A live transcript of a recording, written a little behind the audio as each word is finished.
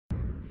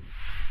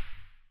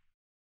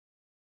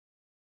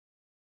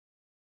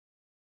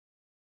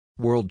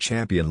World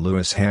champion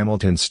Lewis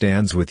Hamilton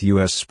stands with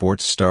U.S.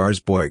 sports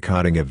stars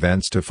boycotting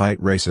events to fight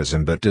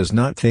racism but does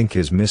not think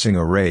his missing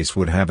a race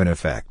would have an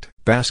effect.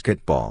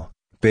 Basketball,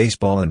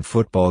 baseball and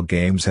football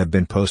games have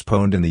been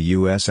postponed in the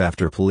U.S.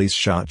 after police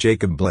shot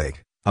Jacob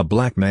Blake, a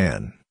black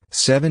man,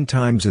 7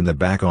 times in the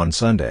back on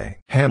Sunday.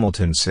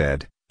 Hamilton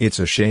said, "It's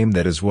a shame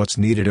that is what's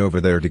needed over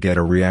there to get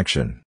a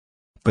reaction.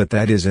 But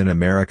that is in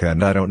America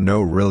and I don't know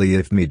really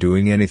if me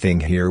doing anything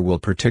here will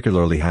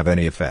particularly have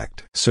any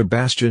effect."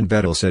 Sebastian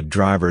Vettel said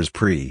drivers'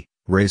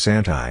 pre-race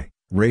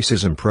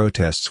anti-racism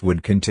protests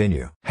would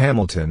continue.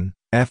 Hamilton,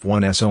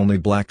 F1's only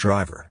black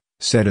driver,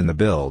 said in the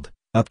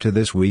build-up to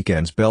this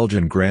weekend's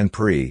Belgian Grand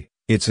Prix,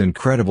 "It's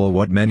incredible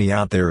what many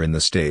out there in the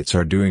States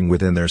are doing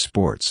within their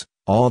sports,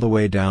 all the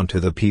way down to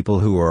the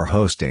people who are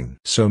hosting.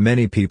 So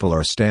many people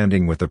are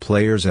standing with the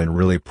players and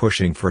really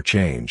pushing for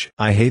change.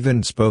 I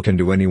haven't spoken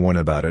to anyone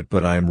about it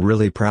but I'm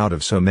really proud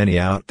of so many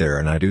out there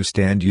and I do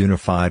stand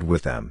unified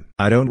with them.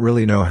 I don't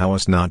really know how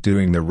us not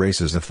doing the race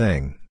is a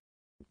thing.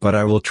 But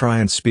I will try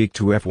and speak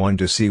to F1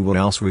 to see what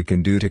else we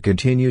can do to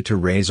continue to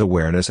raise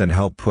awareness and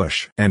help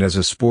push. And as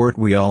a sport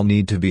we all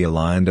need to be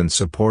aligned and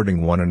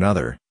supporting one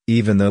another,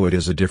 even though it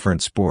is a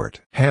different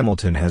sport."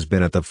 Hamilton has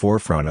been at the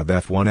forefront of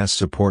F1's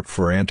support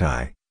for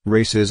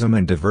anti-racism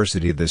and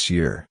diversity this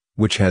year,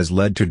 which has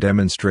led to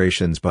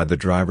demonstrations by the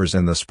drivers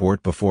and the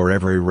sport before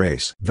every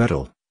race.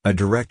 Vettel, a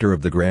director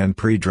of the Grand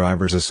Prix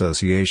Drivers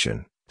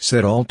Association,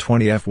 said all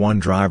 20 F1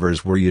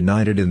 drivers were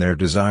united in their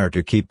desire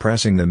to keep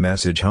pressing the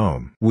message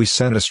home. "We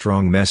sent a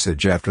strong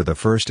message after the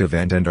first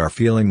event and our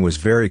feeling was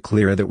very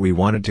clear that we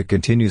wanted to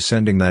continue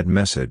sending that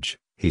message,"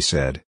 he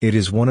said. "It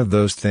is one of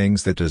those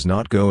things that does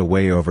not go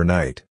away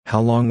overnight.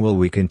 How long will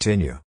we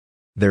continue?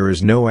 There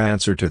is no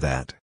answer to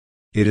that.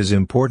 It is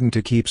important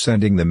to keep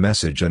sending the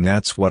message and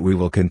that's what we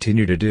will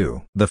continue to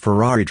do." The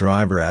Ferrari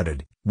driver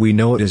added, "We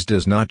know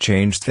does not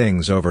change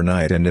things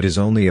overnight and it is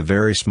only a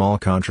very small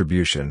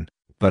contribution,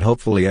 but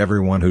hopefully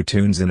everyone who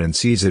tunes in and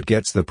sees it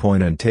gets the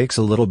point and takes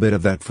a little bit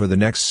of that for the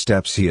next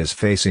steps he is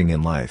facing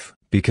in life.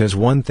 Because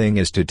one thing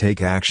is to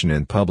take action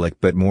in public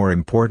but more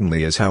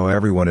importantly is how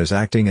everyone is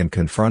acting and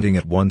confronting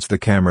it once the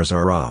cameras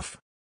are off.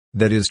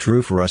 That is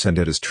true for us and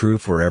it is true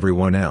for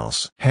everyone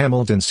else."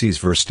 Hamilton sees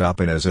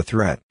Verstappen as a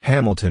threat.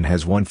 Hamilton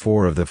has won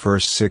 4 of the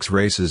first 6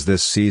 races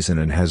this season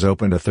and has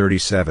opened a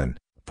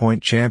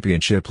 37-point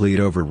championship lead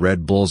over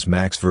Red Bull's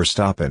Max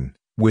Verstappen,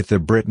 with the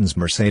Britain's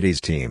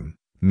Mercedes team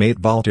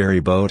mate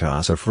Valtteri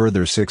Bottas a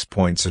further 6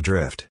 points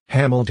adrift.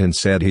 Hamilton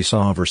said he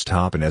saw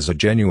Verstappen as a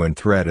genuine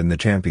threat in the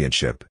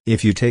championship.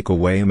 "If you take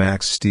away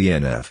Max's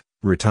DNF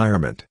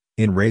retirement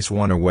in race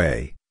 1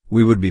 away,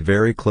 we would be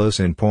very close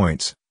in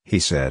points," he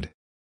said.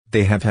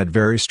 "They have had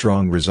very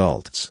strong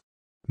results.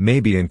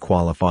 Maybe in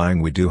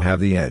qualifying we do have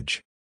the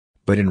edge.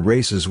 But in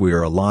races we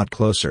are a lot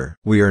closer.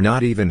 We are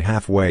not even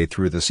halfway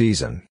through the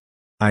season.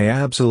 I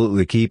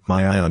absolutely keep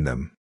my eye on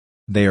them.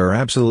 They are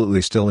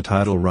absolutely still a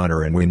title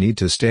runner and we need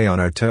to stay on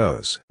our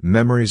toes."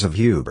 Memories of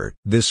Hubert.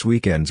 This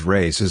weekend's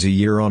race is a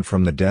year on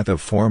from the death of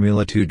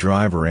Formula 2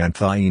 driver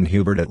Anthony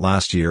Hubert at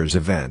last year's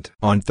event.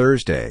 On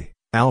Thursday,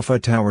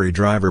 AlphaTauri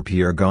driver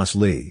Pierre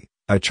Gasly,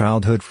 a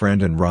childhood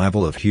friend and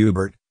rival of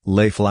Hubert,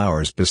 lay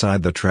flowers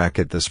beside the track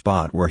at the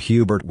spot where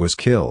Hubert was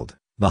killed,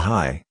 the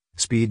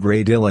high-speed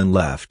Dylan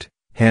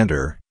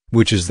left-hander,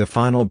 which is the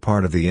final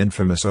part of the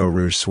infamous Eau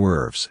Rouge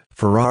swerves.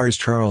 Ferrari's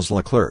Charles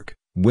Leclerc,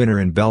 winner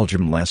in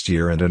Belgium last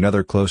year and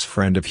another close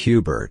friend of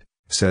Hubert,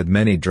 said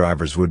many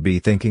drivers would be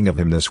thinking of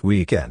him this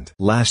weekend.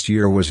 "Last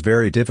year was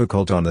very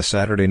difficult on the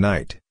Saturday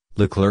night,"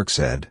 Leclerc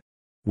said.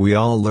 "We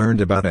all learned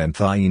about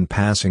Anthony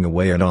passing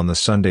away and on the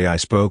Sunday I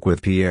spoke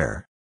with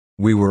Pierre.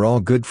 We were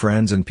all good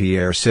friends and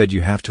Pierre said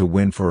you have to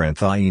win for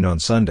Anthony on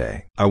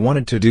Sunday. I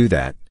wanted to do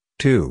that,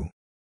 too.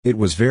 It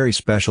was very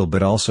special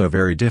but also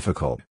very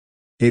difficult.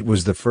 It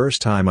was the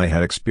first time I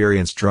had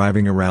experienced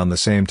driving around the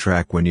same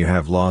track when you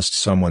have lost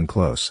someone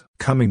close.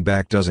 Coming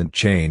back doesn't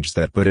change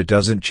that but it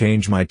doesn't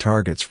change my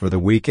targets for the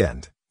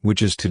weekend,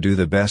 which is to do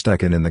the best I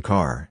can in the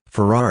car."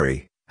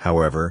 Ferrari,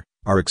 however,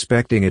 are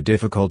expecting a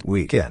difficult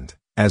weekend,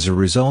 as a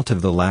result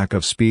of the lack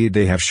of speed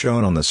they have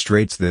shown on the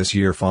straights this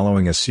year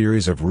following a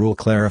series of rule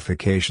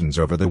clarifications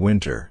over the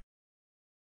winter.